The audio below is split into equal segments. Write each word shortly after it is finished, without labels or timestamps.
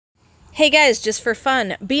Hey guys, just for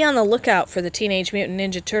fun, be on the lookout for the Teenage Mutant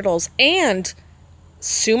Ninja Turtles and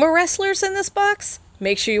Sumo Wrestlers in this box.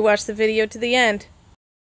 Make sure you watch the video to the end.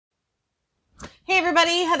 Hey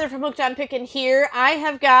everybody, Heather from Hooked on Pickin here. I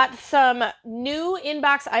have got some new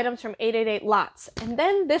inbox items from 888 Lots, and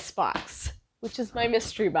then this box, which is my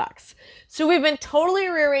mystery box. So we've been totally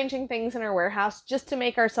rearranging things in our warehouse just to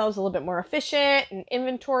make ourselves a little bit more efficient, and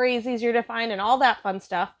inventory is easier to find, and all that fun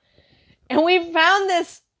stuff. And we found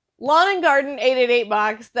this Lawn and Garden 888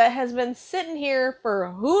 box that has been sitting here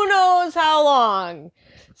for who knows how long.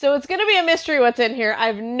 So it's going to be a mystery what's in here. I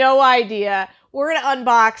have no idea. We're going to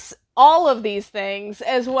unbox all of these things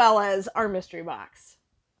as well as our mystery box.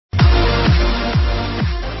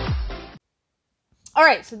 All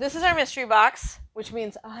right, so this is our mystery box, which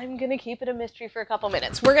means I'm going to keep it a mystery for a couple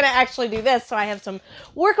minutes. We're going to actually do this so I have some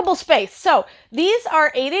workable space. So these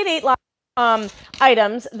are 888 lots.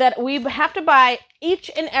 Items that we have to buy each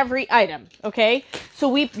and every item, okay? So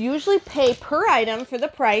we usually pay per item for the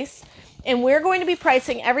price, and we're going to be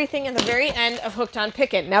pricing everything in the very end of Hooked on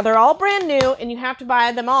Pickin. Now, they're all brand new, and you have to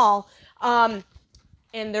buy them all, and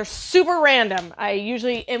they're super random.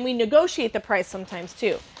 And we negotiate the price sometimes,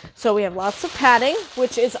 too. So we have lots of padding,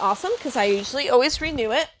 which is awesome, because I usually always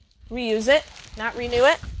reuse it, not renew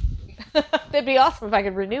it. That'd be awesome if I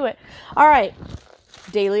could renew it. All right.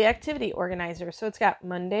 Daily activity organizer. So it's got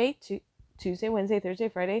Monday, Tuesday, Wednesday, Thursday,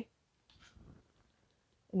 Friday,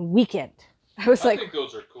 and weekend. I think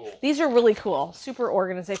those are cool. These are really cool. Super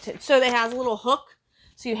organization. So it has a little hook,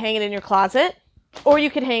 so you hang it in your closet, or you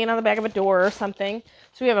could hang it on the back of a door or something.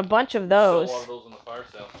 So we have a bunch of those. Sell a lot of those in the fire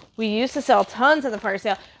sale. We used to sell tons in the fire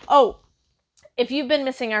sale. Oh, if you've been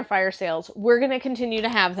missing our fire sales, we're going to continue to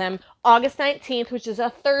have them. August 19th, which is a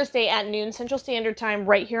Thursday at noon Central Standard Time,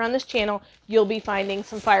 right here on this channel, you'll be finding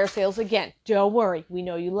some fire sales again. Don't worry. We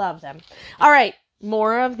know you love them. All right.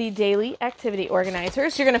 More of the daily activity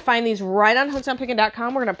organizers. You're going to find these right on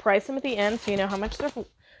HookedOnPickin.com. We're going to price them at the end so you know how much they're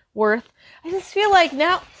worth. I just feel like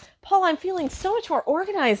now, Paul, I'm feeling so much more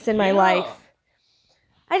organized in my life.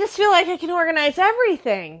 I just feel like I can organize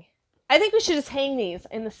everything. I think we should just hang these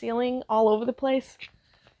in the ceiling all over the place.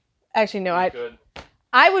 Actually, no,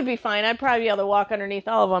 I would be fine. I'd probably be able to walk underneath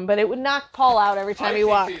all of them, but it would knock Paul out every time he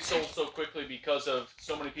walked. I think they sold so quickly because of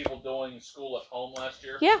so many people doing school at home last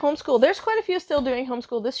year. Yeah, homeschool. There's quite a few still doing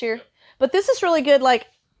homeschool this year. Yep. But this is really good. Like,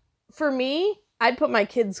 for me, I'd put my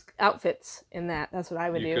kids' outfits in that. That's what I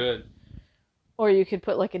would do. You could. Or you could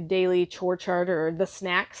put like a daily chore chart or the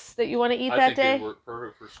snacks that you want to eat that day. I think they work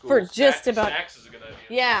perfect for school. For just about. Snacks is a good idea.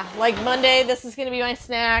 Yeah, like Monday, this is going to be my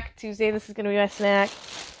snack. Tuesday, this is going to be my snack.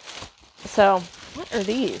 So, what are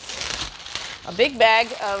these? A big bag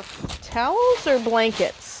of towels or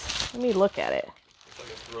blankets? Let me look at it. It's like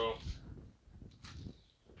a throw.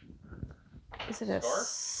 Is it a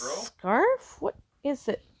scarf? Scarf? What is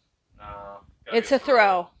it? It's a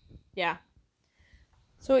throw. Yeah.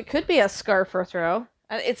 So it could be a scarf or throw.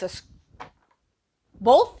 It's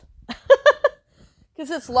both?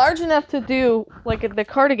 Because it's large enough to do like the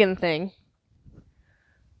cardigan thing.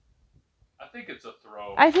 I think it's a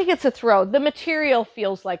throw. I think it's a throw. The material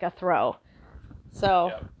feels like a throw.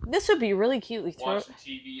 So This would be really cute. Watch the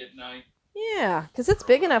TV at night. Yeah, because it's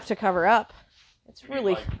big enough to cover up. It's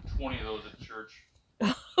really like 20 of those at church.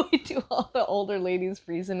 We do all the older ladies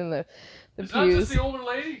freezing in the it's pews. Not just the older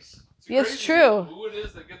ladies. It's true. Who it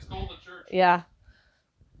is that gets cold at church. Yeah.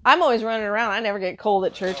 I'm always running around. I never get cold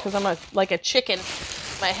at church because I'm like a chicken.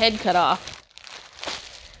 My head cut off.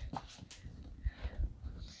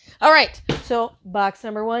 All right. So box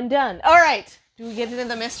number 1 done. All right. Do we get into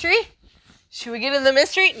the mystery? Should we get into the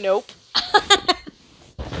mystery? Nope.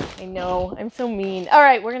 I know. I'm so mean. All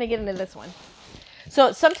right. We're going to get into this one.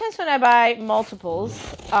 So sometimes when I buy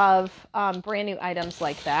multiples of brand new items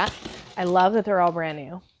like that, I love that they're all brand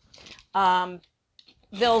new.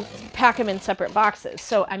 They'll pack them in separate boxes.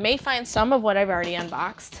 So I may find some of what I've already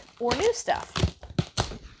unboxed or new stuff.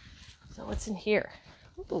 So what's in here?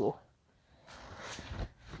 Ooh.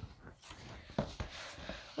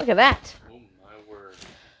 Look at that. Oh my word.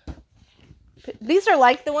 These are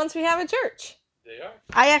like the ones we have at church. They are.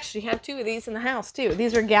 I actually have 2 of these in the house too.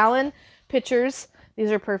 These are gallon pitchers.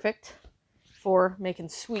 These are perfect for making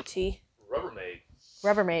sweet tea. Rubbermaid.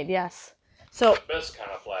 Rubbermaid, yes. So the best kind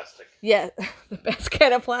of plastic. Yeah, the best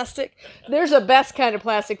kind of plastic. There's a best kind of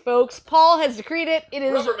plastic, folks. Paul has decreed it. It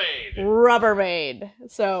is Rubbermaid. Rubbermaid.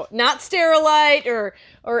 So not Sterilite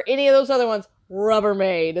or any of those other ones.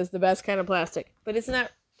 Rubbermaid is the best kind of plastic. But isn't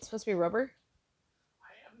that supposed to be rubber?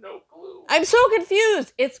 I have no clue. I'm so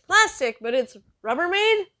confused. It's plastic, but it's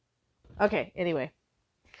Rubbermaid? Okay, anyway.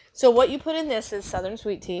 So what you put in this is Southern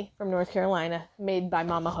Sweet Tea from North Carolina, made by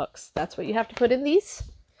Mama Hooks. That's what you have to put in these.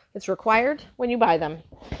 It's required when you buy them.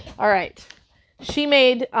 All right. She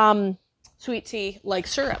made sweet tea like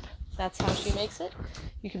syrup. That's how she makes it.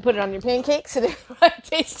 You can put it on your pancakes and it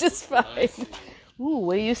tastes just fine. Ooh,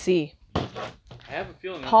 what do you see? I have a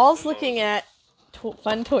feeling. Paul's looking at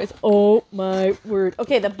fun toys. Oh my word.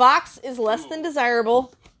 Okay, the box is less than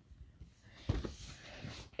desirable.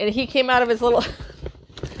 And he came out of his little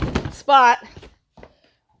spot.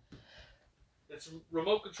 It's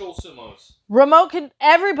remote control sumos.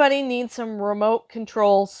 Everybody needs some remote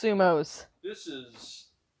control sumos. This is.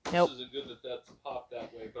 Nope. This isn't good that that's popped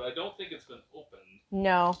that way, but I don't think it's been opened.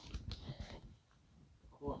 No.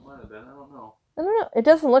 Well, it might have been. I don't know. I don't know. It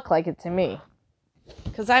doesn't look like it to me.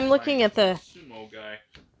 Because I'm looking at the... Sumo guy.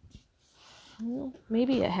 Well,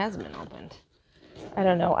 maybe it has been opened. I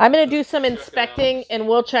don't know. I'm going to do some inspecting and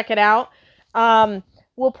we'll check it out.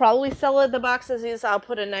 We'll probably sell it the box as is. I'll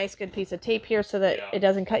put a nice good piece of tape here so that it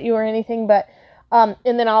doesn't cut you or anything. But and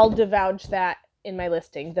then I'll divulge that in my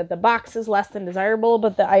listing, that the box is less than desirable,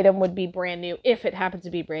 but the item would be brand new if it happens to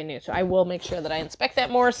be brand new. So I will make sure that I inspect that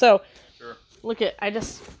more. So look at, I'm going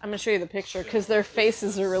to show you the picture because their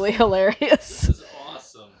faces are really hilarious. This is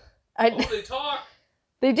awesome. They talk.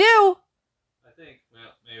 They do. I think.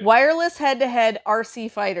 Maybe. Wireless head-to-head RC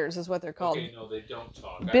fighters is what they're called. Okay, no, they don't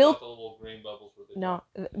talk. I thought the little green bubbles were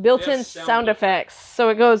built-in sound effects. So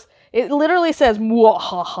it literally says,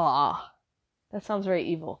 "Mwahaha." That sounds very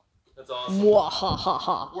evil. That's awesome.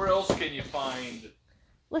 Mwahaha. Where else can you find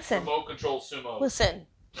remote control sumo? Listen.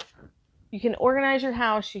 You can organize your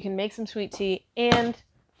house, you can make some sweet tea, and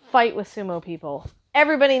fight with sumo people.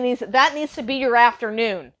 Everybody needs it. That needs to be your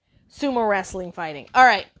afternoon. Sumo wrestling fighting. All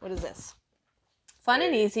right, what is this? Fun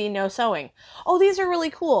and easy, no sewing. Oh, these are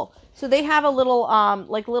really cool. So they have a little,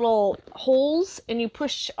 little holes, and you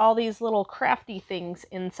push all these little crafty things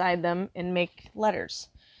inside them and make letters.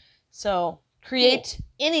 So create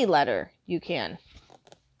any letter you can.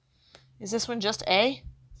 Is this one just A?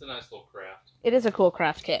 It's a nice little craft. It is a cool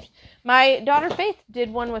craft kit. My daughter Faith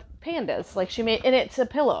did one with pandas. Like she made, and it's a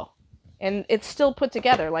pillow, and it's still put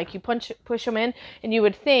together. Like you push them in, and you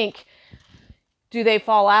would think, do they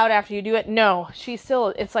fall out after you do it? No,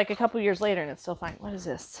 it's like a couple years later, and it's still fine. What is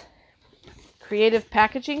this? Creative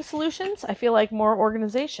packaging solutions. I feel like more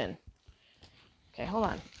organization. Okay, hold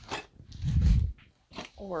on.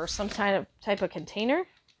 Or some type of container.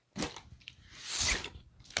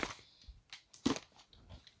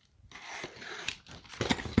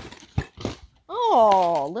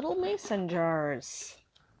 Oh, little mason jars.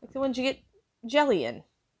 Like the ones you get jelly in.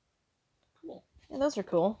 Cool. Yeah, those are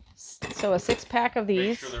cool. So a 6-pack of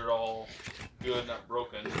these. Make sure they're all good, not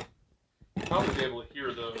broken. You'll probably be able to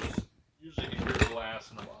hear those. Usually you can hear the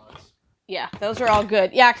glass in the box. Yeah, those are all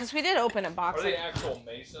good. Yeah, because we did open a box. Are they actual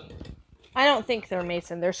mason? I don't think they're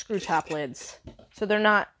mason. They're screw top lids. So they're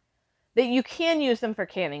not... You can use them for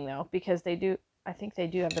canning, though, because they do... I think they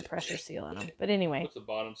do have the pressure seal on them. But anyway. What's the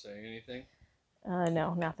bottom saying? Anything?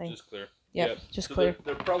 No, nothing. Just clear. Yep, just clear.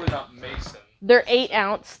 They're probably not mason. They're 8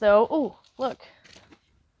 ounce though. Oh, look.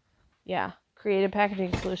 Yeah, creative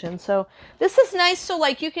packaging solution. So this is nice. So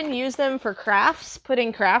like you can use them for crafts,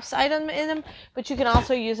 putting crafts item in them, but you can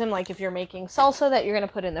also use them like if you're making salsa that you're going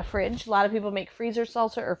to put in the fridge. A lot of people make freezer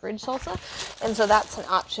salsa or fridge salsa. And so that's an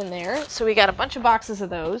option there. So we got a bunch of boxes of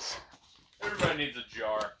those. Everybody needs a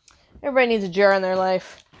jar. Everybody needs a jar in their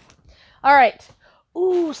life. All right.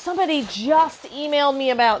 Ooh, somebody just emailed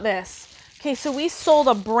me about this. Okay, so we sold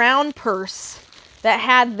a brown purse that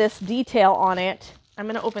had this detail on it. I'm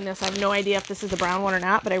going to open this. I have no idea if this is the brown one or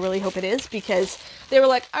not, but I really hope it is because they were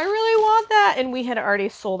like, I really want that. And we had already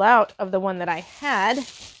sold out of the one that I had.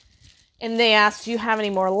 And they asked, do you have any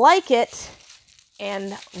more like it?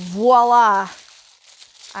 And voila,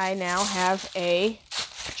 I now have a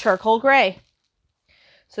charcoal gray.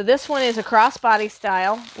 So this one is a crossbody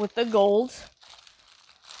style with the gold.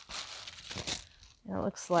 And it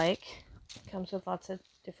looks like it comes with lots of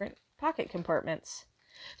different pocket compartments.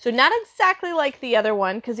 So not exactly like the other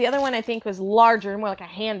one, because the other one I think was larger, more like a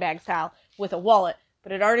handbag style with a wallet,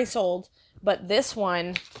 but it already sold. But this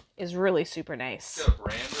one is really super nice. Is it a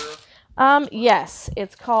brand or? Yes,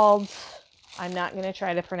 it's called, I'm not going to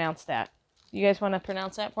try to pronounce that. You guys want to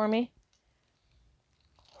pronounce that for me?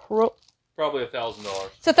 Probably $1,000.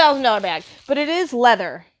 It's a $1,000 bag, but it is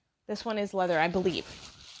leather. This one is leather, I believe.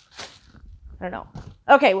 I don't know.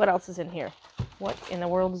 Okay, what else is in here? What in the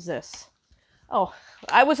world is this? Oh,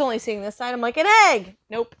 I was only seeing this side. I'm like, an egg!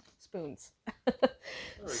 Nope. Spoons.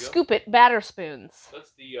 Scoop it. Batter spoons.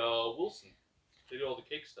 That's the Wilson. They do all the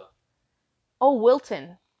cake stuff. Oh,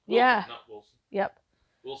 Wilton. Yeah. Not Wilson. Yep.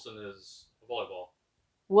 Wilson is a volleyball.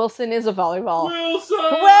 Wilson is a volleyball. Wilson!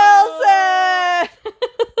 Wilson!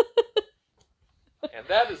 And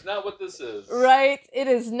that is not what this is. Right? It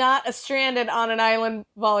is not a stranded on an island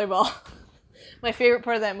volleyball. My favorite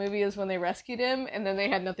part of that movie is when they rescued him and then they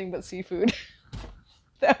had nothing but seafood.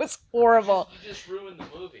 That was horrible. You just ruined the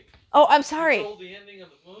movie. Oh, I'm sorry. You told the ending of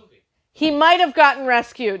the movie. He might have gotten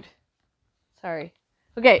rescued. Sorry.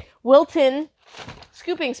 Okay, Wilton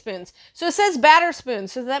scooping spoons. So it says batter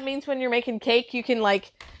spoons. So that means when you're making cake, you can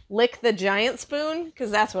like lick the giant spoon?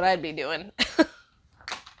 Because that's what I'd be doing.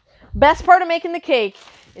 Best part of making the cake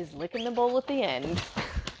is licking the bowl at the end.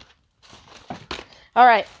 All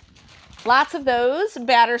right. Lots of those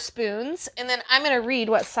batter spoons. And then I'm going to read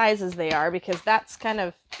what sizes they are because that's kind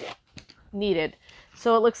of needed.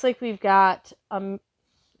 So it looks like we've got, it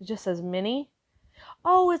just says mini.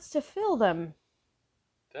 Oh, it's to fill them.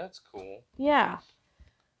 That's cool. Yeah.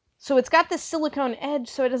 So it's got this silicone edge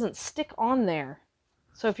so it doesn't stick on there.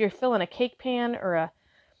 So if you're filling a cake pan or a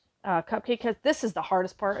cupcake, because this is the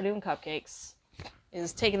hardest part of doing cupcakes,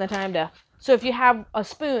 is taking the time to... So if you have a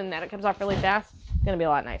spoon that it comes off really fast, it's going to be a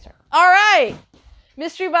lot nicer. All right.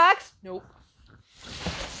 Mystery box? Nope.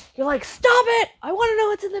 You're like, stop it! I want to know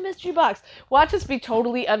what's in the mystery box. Watch us be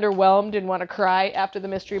totally underwhelmed and want to cry after the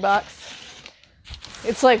mystery box.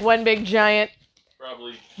 It's like one big giant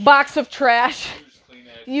probably box of trash.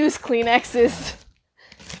 Used Kleenexes.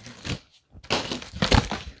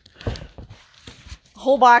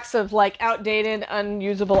 Whole box of like outdated,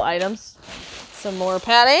 unusable items. Some more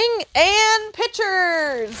padding and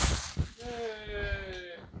pictures. Yay.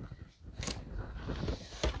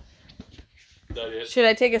 That it? Should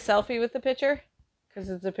I take a selfie with the picture? Because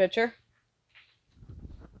it's a picture.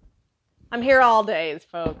 I'm here all day,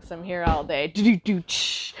 folks. I'm here all day.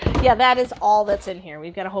 Yeah, that is all that's in here.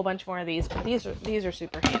 We've got a whole bunch more of these, but these are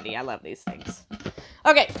super handy. I love these things.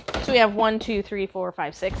 Okay, so we have 1, 2, 3, 4,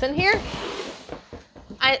 5, 6 in here.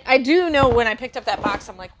 I do know when I picked up that box,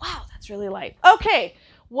 I'm like, wow, that's really light. Okay,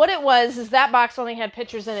 what it was is that box only had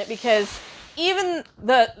pictures in it because even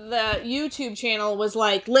the YouTube channel was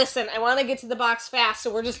like, listen, I want to get to the box fast,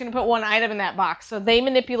 so we're just going to put one item in that box. So they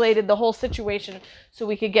manipulated the whole situation so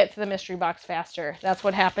we could get to the mystery box faster. That's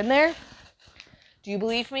what happened there. Do you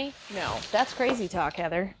believe me? No. That's crazy talk,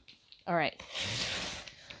 Heather. All right.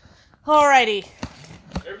 Alrighty.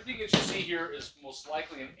 Everything that you see here is most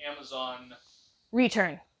likely an Amazon...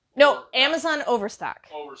 Return. No, Amazon overstock.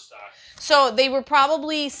 Overstock. So they were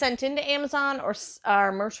probably sent into Amazon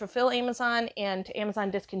or merch fulfill Amazon, and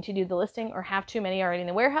Amazon discontinued the listing or have too many already in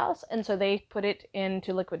the warehouse, and so they put it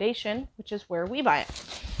into liquidation, which is where we buy it.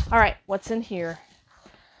 All right, what's in here?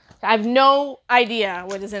 I have no idea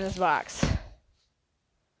what is in this box.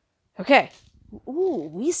 Okay. Ooh,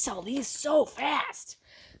 we sell these so fast.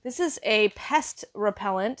 This is a pest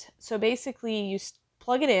repellent. So basically you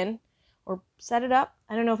plug it in, or set it up.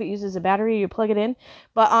 I don't know if it uses a battery or you plug it in,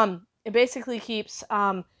 but it basically keeps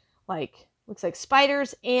like, looks like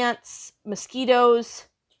spiders, ants, mosquitoes,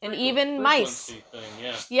 and even mice. Thing,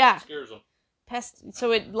 yeah. Yeah. It scares them. Pest.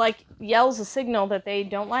 So it like yells a signal that they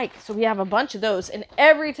don't like. So we have a bunch of those, and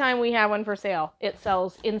every time we have one for sale, it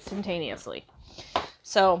sells instantaneously.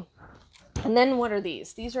 So, and then what are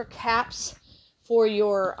these? These are caps for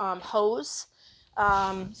your hose.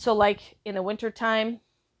 So like in the wintertime,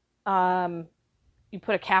 you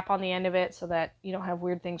put a cap on the end of it so that you don't have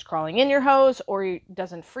weird things crawling in your hose or it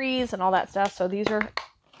doesn't freeze and all that stuff. So these are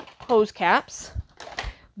hose caps.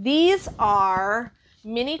 These are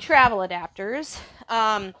mini travel adapters.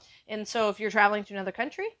 And so if you're traveling to another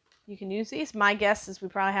country, you can use these. My guess is we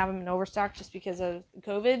probably have them in overstock just because of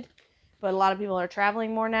COVID, but a lot of people are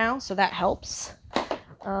traveling more now, so that helps.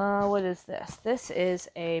 What is this? This is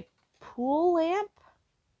a pool lamp.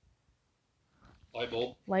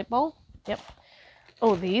 Light bulb? Yep.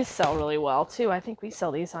 Oh, these sell really well, too. I think we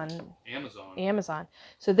sell these on Amazon.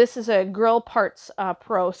 So this is a Grill Parts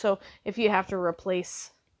Pro. So if you have to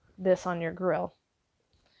replace this on your grill.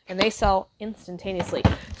 And they sell instantaneously.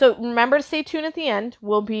 So remember to stay tuned at the end.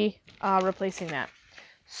 We'll be replacing that.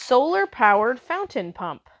 Solar-powered fountain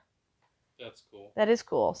pump. That's cool. That is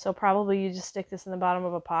cool. So probably you just stick this in the bottom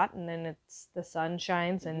of a pot and then the sun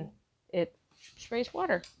shines and it sprays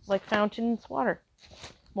water, like fountain's water.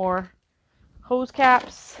 More hose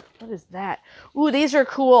caps. What is that? Ooh, these are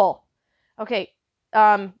cool. Okay,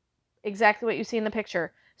 exactly what you see in the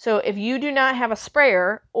picture. So if you do not have a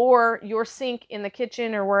sprayer or your sink in the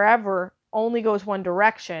kitchen or wherever only goes one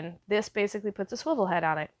direction, this basically puts a swivel head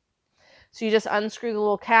on it. So you just unscrew the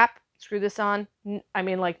little cap, screw this on. I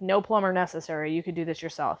mean, like no plumber necessary. You could do this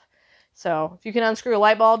yourself. So if you can unscrew a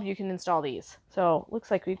light bulb, you can install these. So looks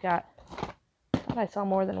like we've got I saw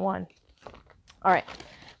more than one. All right.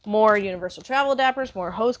 More universal travel adapters,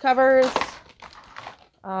 more hose covers.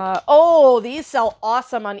 Oh, these sell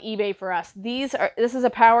awesome on eBay for us. This is a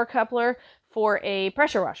power coupler for a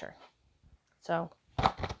pressure washer. So,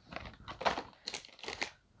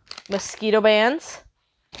 mosquito bands.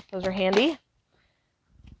 Those are handy.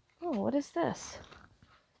 Oh, what is this?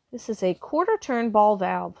 This is a quarter turn ball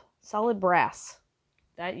valve, solid brass.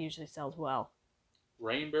 That usually sells well.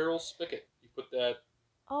 Rain barrel spigot. You put that.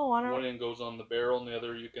 Oh, on one end goes on the barrel, and the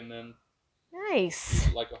other you can then nice. use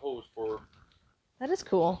it like a hose for. That is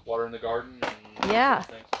cool. Water in the garden. And yeah.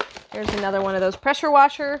 Here's another one of those pressure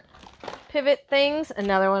washer pivot things.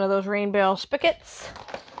 Another one of those rain barrel spigots.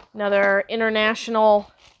 Another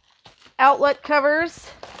international outlet covers.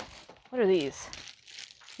 What are these?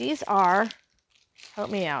 These are, help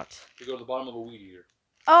me out. They go to the bottom of a weed eater.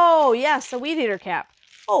 Oh, yes, a weed eater cap.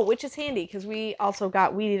 Oh, which is handy because we also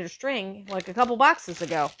got weed eater string like a couple boxes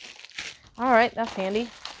ago. All right, that's handy.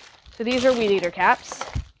 So these are weed eater caps.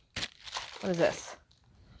 What is this?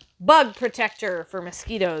 Bug protector for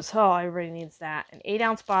mosquitoes. Oh, everybody needs that. An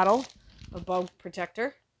 8-ounce bottle of bug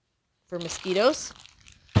protector for mosquitoes.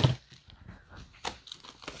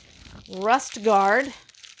 Rust guard.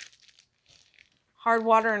 Hard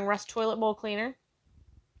water and rust toilet bowl cleaner.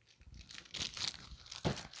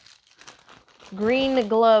 Green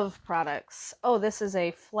glove products. Oh, this is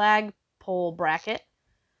a flagpole bracket.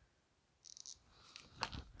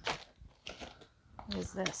 What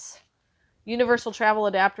is this? Universal travel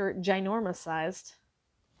adapter, ginormous sized.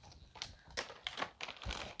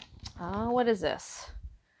 What is this?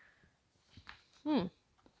 I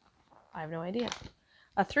have no idea.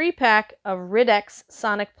 A 3-pack of Ridex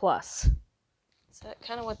Sonic Plus. Is that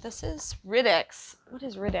kind of what this is? Ridex. What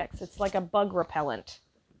is Ridex? It's like a bug repellent,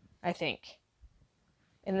 I think.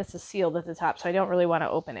 And this is sealed at the top, so I don't really want to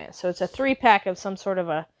open it. So it's a 3-pack of some sort of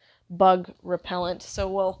a bug repellent. So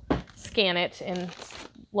we'll scan it and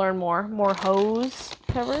learn more. More hose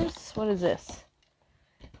covers. What is this?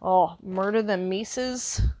 Oh, murder the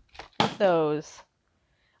Mises with those.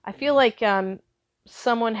 I feel like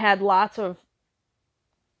someone had lots of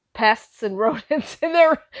pests and rodents in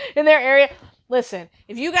their area. Listen,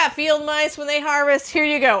 if you got field mice when they harvest, here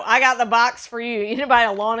you go. I got the box for you. You need to buy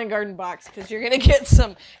a lawn and garden box because you're going to get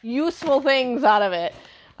some useful things out of it.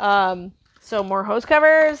 So more hose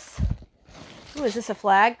covers. Ooh, is this a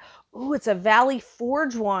flag? Ooh, it's a Valley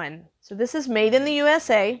Forge one. So this is made in the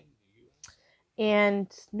USA. And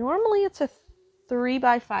normally it's a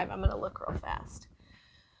 3x5. I'm going to look real fast.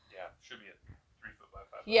 Yeah, should be a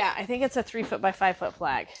 3-foot-by-5-foot. Yeah, I think it's a 3-foot-by-5-foot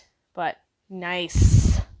flag. But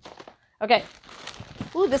nice. Okay.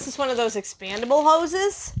 Ooh, this is one of those expandable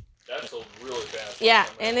hoses. That sold really fast. Yeah,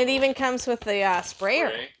 and it even comes with the sprayer.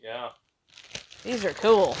 Spray, yeah. These are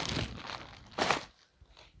cool.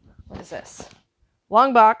 What is this?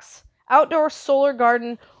 Long box. Outdoor solar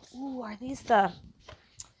garden. Ooh, are these the...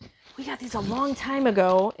 We got these a long time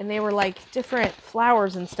ago, and they were like different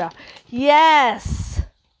flowers and stuff. Yes!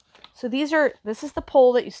 So these are... This is the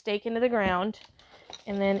pole that you stake into the ground.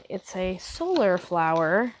 And then it's a solar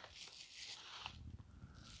flower.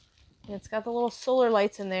 And it's got the little solar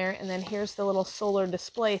lights in there, and then here's the little solar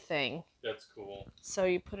display thing. That's cool. So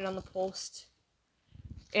you put it on the post,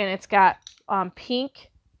 and it's got pink,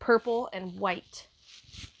 purple, and white.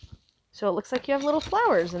 So it looks like you have little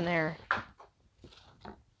flowers in there.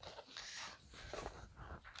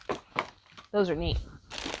 Those are neat.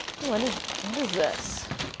 Ooh, what is this?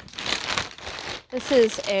 This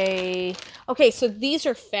is a... Okay, so these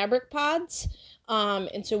are fabric pods.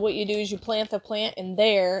 And so what you do is you plant the plant in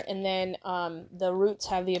there, and then the roots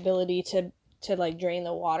have the ability to like drain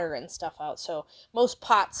the water and stuff out. So most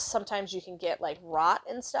pots, sometimes you can get like rot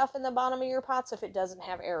and stuff in the bottom of your pots if it doesn't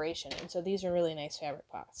have aeration. And so these are really nice fabric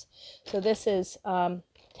pots. So this is 10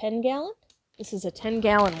 gallon. This is a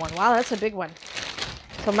 10-gallon one. Wow, that's a big one.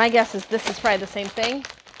 So my guess is this is probably the same thing.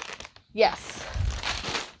 Yes.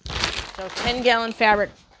 So 10-gallon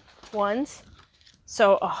fabric ones.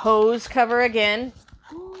 So a hose cover again.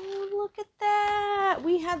 Oh, look at that.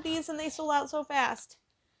 We had these and they sold out so fast.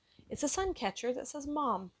 It's a sun catcher that says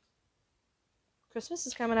Mom. Christmas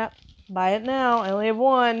is coming up. Buy it now. I only have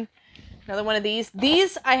one. Another one of these.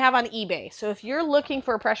 These I have on eBay. So if you're looking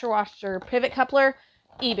for a pressure washer pivot coupler,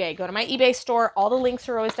 eBay. Go to my eBay store. All the links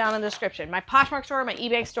are always down in the description. My Poshmark store, my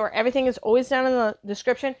eBay store, everything is always down in the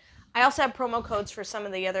description. I also have promo codes for some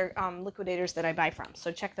of the other liquidators that I buy from.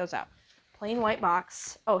 So check those out. Plain white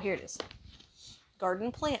box. Oh, here it is.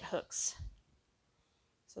 Garden plant hooks.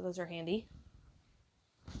 So those are handy.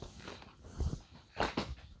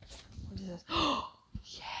 What is this? Oh,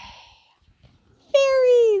 yay!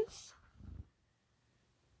 Berries!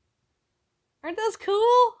 Aren't those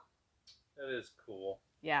cool? That is cool.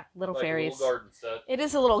 Yeah, little Like fairies. a little garden set. It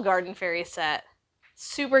is a little garden fairy set.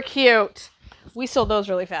 Super cute. We sold those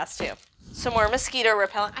really fast too. Some more mosquito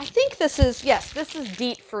repellent. I think this is, yes, this is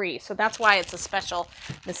DEET free. So that's why it's a special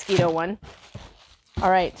mosquito one.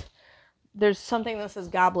 All right. There's something that says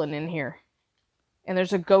goblin in here. And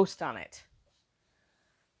there's a ghost on it.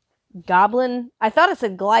 Goblin. I thought it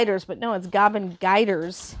said gliders, but no, it's goblin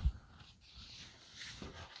guiders.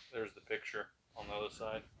 There's the picture on the other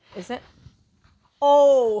side. Is it?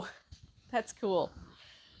 Oh, that's cool.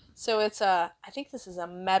 So it's a, I think this is a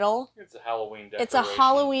metal. It's a Halloween decoration. It's a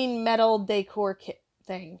Halloween metal decor kit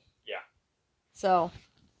thing. Yeah. So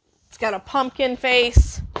it's got a pumpkin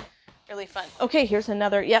face. Really fun. Okay, here's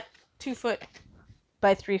another, 2 foot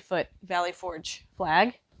by 3 foot Valley Forge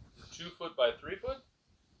flag. 2 foot by 3 foot?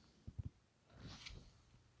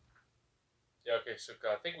 Yeah, okay, so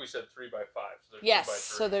I think we said 3 by 5. So they're Yes, 2 by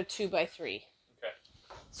 3. so they're 2 by 3. Okay.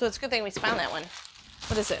 So it's a good thing we found that one.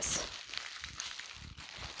 What is this?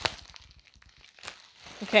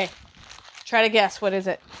 Okay, try to guess. What is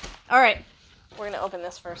it? All right, we're going to open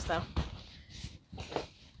this first, though.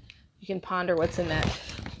 You can ponder what's in that.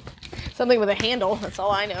 Something with a handle, that's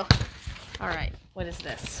all I know. All right, what is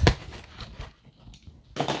this?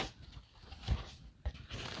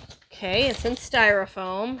 Okay, it's in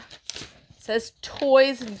styrofoam. It says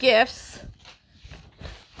toys and gifts.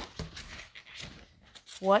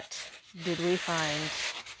 What did we find?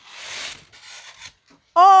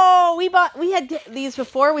 Oh, we had these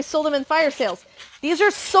before. We sold them in fire sales. These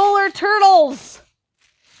are solar turtles.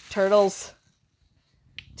 Turtles.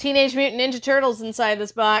 Teenage Mutant Ninja Turtles inside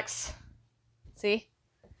this box. See?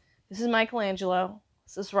 This is Michelangelo.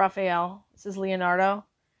 This is Raphael. This is Leonardo.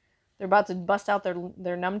 They're about to bust out their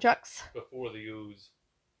nunchucks. Before the ooze.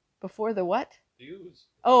 Before the what? The ooze.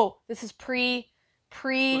 Oh, this is pre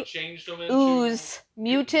changed them into ooze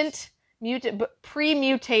but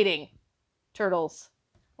pre-mutating turtles.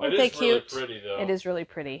 Aren't they cute? Really pretty, though. It is really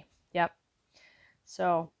pretty. Yep.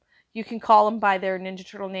 So you can call them by their Ninja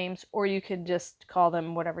Turtle names, or you could just call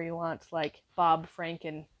them whatever you want, like Bob, Frank,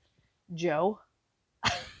 and Joe.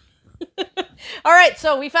 All right,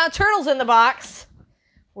 so we found turtles in the box.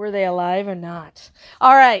 Were they alive or not?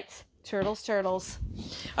 All right, turtles.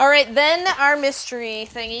 All right, then our mystery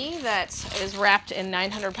thingy that is wrapped in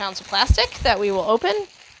 900 pounds of plastic that we will open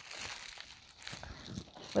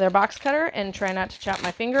with our box cutter and try not to chop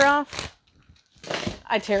my finger off.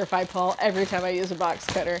 I terrify Paul every time I use a box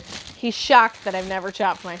cutter. He's shocked that I've never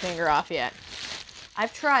chopped my finger off yet.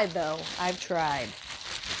 I've tried, though. I've tried.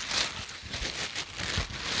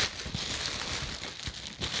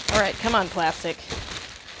 All right, come on, plastic.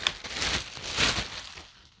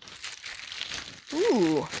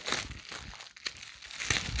 Ooh.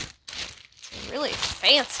 Really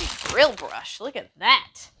fancy drill brush. Look at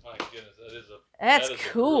that. My goodness, That's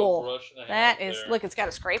cool. A grill brush and a that half is, there. look, it's got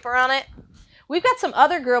a scraper on it. We've got some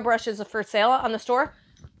other grill brushes for sale on the store.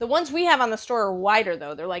 The ones we have on the store are wider,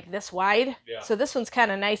 though. They're like this wide. Yeah. So this one's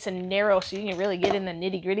kind of nice and narrow, so you can really get in the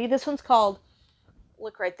nitty gritty. This one's called,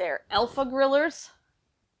 look right there, Alpha Grillers.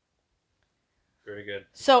 Very good.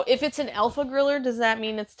 So if it's an Alpha Griller, does that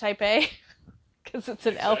mean it's type A? Because it's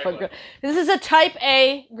an Alpha grill. This is a type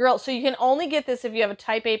A grill, so you can only get this if you have a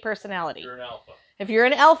type A personality. You're an alpha. If you're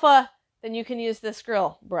an alpha, then you can use this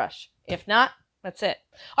grill brush. If not, that's it.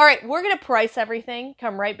 All right, we're going to price everything,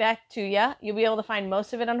 come right back to you. You'll be able to find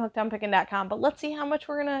most of it on hookedonpickin.com, but let's see how much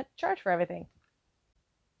we're going to charge for everything.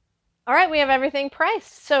 All right, we have everything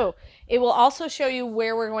priced. So it will also show you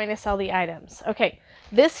where we're going to sell the items. Okay,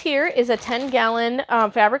 this here is a 10-gallon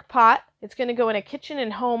fabric pot. It's going to go in a kitchen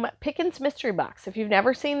and home Pickin's mystery box. If you've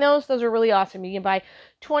never seen those are really awesome. You can buy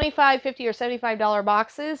 $25, $50, or $75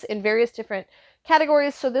 boxes in various different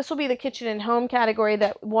categories. So this will be the kitchen and home category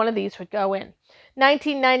that one of these would go in.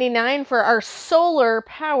 $19.99 for our solar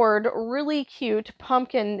powered, really cute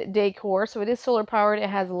pumpkin decor. So it is solar powered. It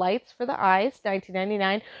has lights for the eyes.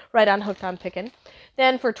 $19.99 right on Hooked on Pickin.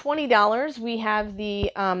 Then for $20, we have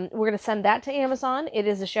the, we're going to send that to Amazon. It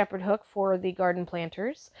is a shepherd hook for the garden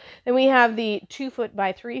planters. Then we have the 2 foot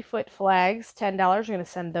by 3 foot flags, $10. We're going to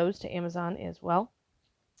send those to Amazon as well.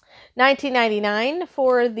 $19.99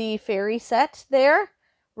 for the fairy set there.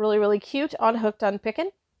 Really, really cute on Hooked on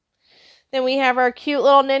Pickin. Then we have our cute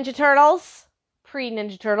little Ninja Turtles,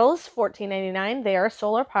 pre-Ninja Turtles, $14.99. They are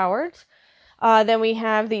solar powered. Then we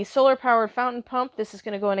have the solar powered fountain pump. This is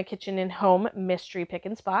going to go in a kitchen and home mystery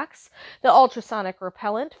Pickin's box. The ultrasonic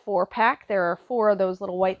repellent 4-pack. There are 4 of those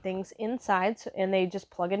little white things inside, and they just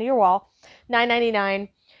plug into your wall. $9.99.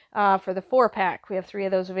 for the 4-pack. We have 3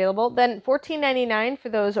 of those available. Then $14.99 for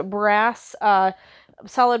those brass,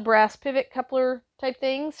 solid brass pivot coupler type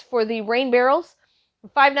things for the rain barrels.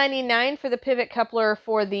 $5.99 for the pivot coupler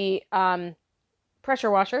for the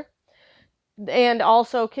pressure washer. And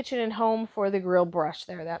also Kitchen and Home for the grill brush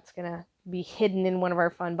there. That's going to be hidden in one of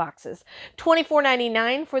our fun boxes.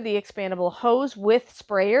 $24.99 for the expandable hose with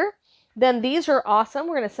sprayer. Then these are awesome.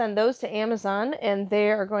 We're going to send those to Amazon, and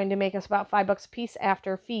they are going to make us about $5 a piece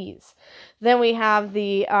after fees. Then we have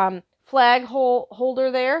the flag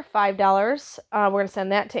holder there, $5. We're going to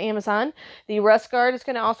send that to Amazon. The rust guard is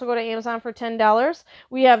going to also go to Amazon for $10.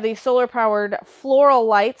 We have the solar-powered floral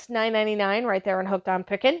lights, $9.99, right there on Hooked on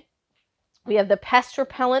Pickin. We have the pest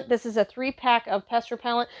repellent. This is a 3-pack of pest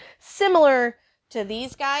repellent, similar to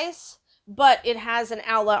these guys, but it has an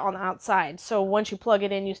outlet on the outside. So once you plug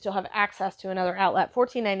it in, you still have access to another outlet.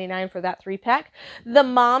 $14.99 for that 3-pack. The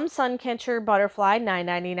Mom Sun Catcher Butterfly,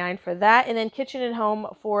 $9.99 for that. And then Kitchen and Home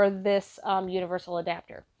for this universal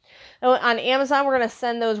adapter. On Amazon, we're going to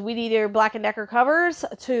send those Weed Eater Black & Decker covers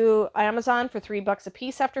to Amazon for $3 a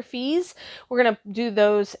piece after fees. We're going to do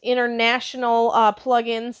those international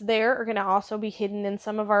plugins there are going to also be hidden in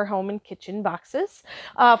some of our home and kitchen boxes.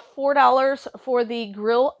 $4 for the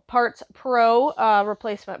Grill Parts Pro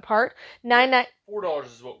replacement part. $4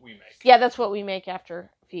 is what we make. Yeah, that's what we make after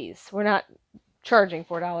fees. We're not charging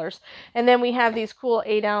 $4. And then we have these cool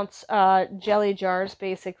 8-ounce jelly jars,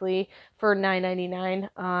 basically, for $9.99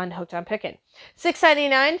 on Hooked on Pickin.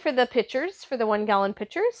 $6.99 for the pitchers, for the 1-gallon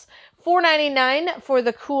pitchers. $4.99 for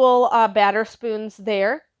the cool batter spoons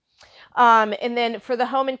there. And then for the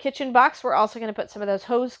home and kitchen box, we're also going to put some of those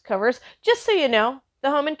hose covers. Just so you know, the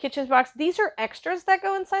home and kitchen box, these are extras that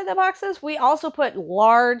go inside the boxes. We also put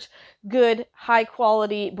large, good, high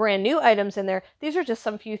quality, brand new items in there. These are just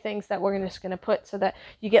some few things that we're just going to put so that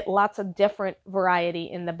you get lots of different variety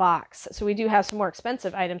in the box. So we do have some more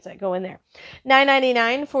expensive items that go in there.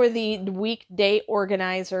 $9.99 for the weekday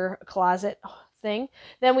organizer closet thing.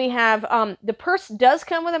 Then we have the purse does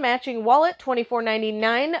come with a matching wallet,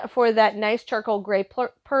 $24.99 for that nice charcoal gray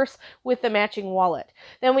purse with the matching wallet.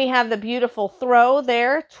 Then we have the beautiful throw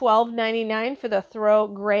there, $12.99 for the throw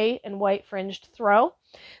gray and white fringed throw.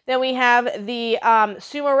 Then we have the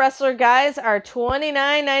Sumo Wrestler guys are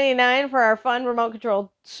 $29.99 for our fun remote controlled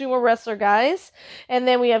Sumo Wrestler guys. And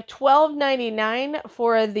then we have $12.99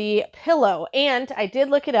 for the pillow. And I did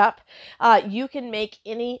look it up. You can make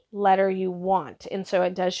any letter you want. And so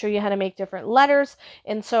it does show you how to make different letters.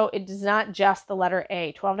 And so it is not just the letter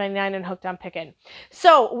A. $12.99 on Hooked on Pickin.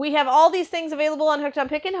 So we have all these things available on Hooked on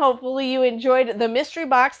Pickin. Hopefully you enjoyed the mystery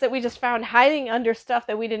box that we just found hiding under stuff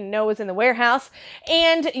that we didn't know was in the warehouse.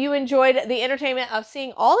 And you enjoyed the entertainment of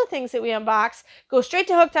seeing all the things that we unbox. Go straight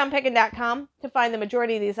to hookedonpickin.com to find the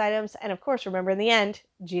majority of these items. And of course, remember in the end,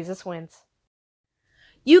 Jesus wins.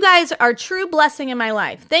 You guys are a true blessing in my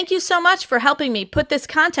life. Thank you so much for helping me put this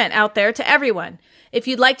content out there to everyone. If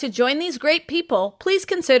you'd like to join these great people, please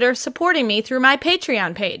consider supporting me through my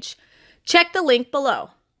Patreon page. Check the link below.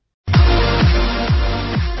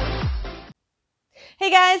 Hey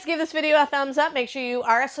guys, give this video a thumbs up. Make sure you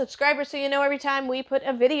are a subscriber so you know every time we put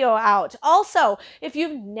a video out. Also, if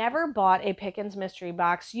you've never bought a Pickin's mystery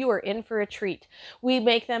box, you are in for a treat. We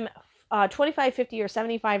make them $25, $50, or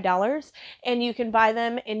 $75, and you can buy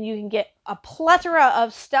them and you can get a plethora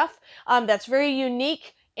of stuff that's very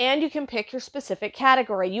unique, and you can pick your specific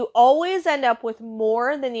category. You always end up with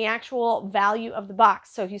more than the actual value of the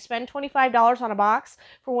box. So if you spend $25 on a box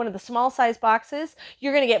for one of the small size boxes,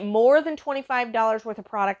 you're going to get more than $25 worth of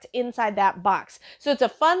product inside that box. So it's a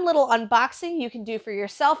fun little unboxing you can do for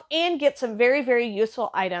yourself and get some very, very useful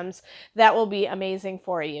items that will be amazing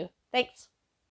for you. Thanks.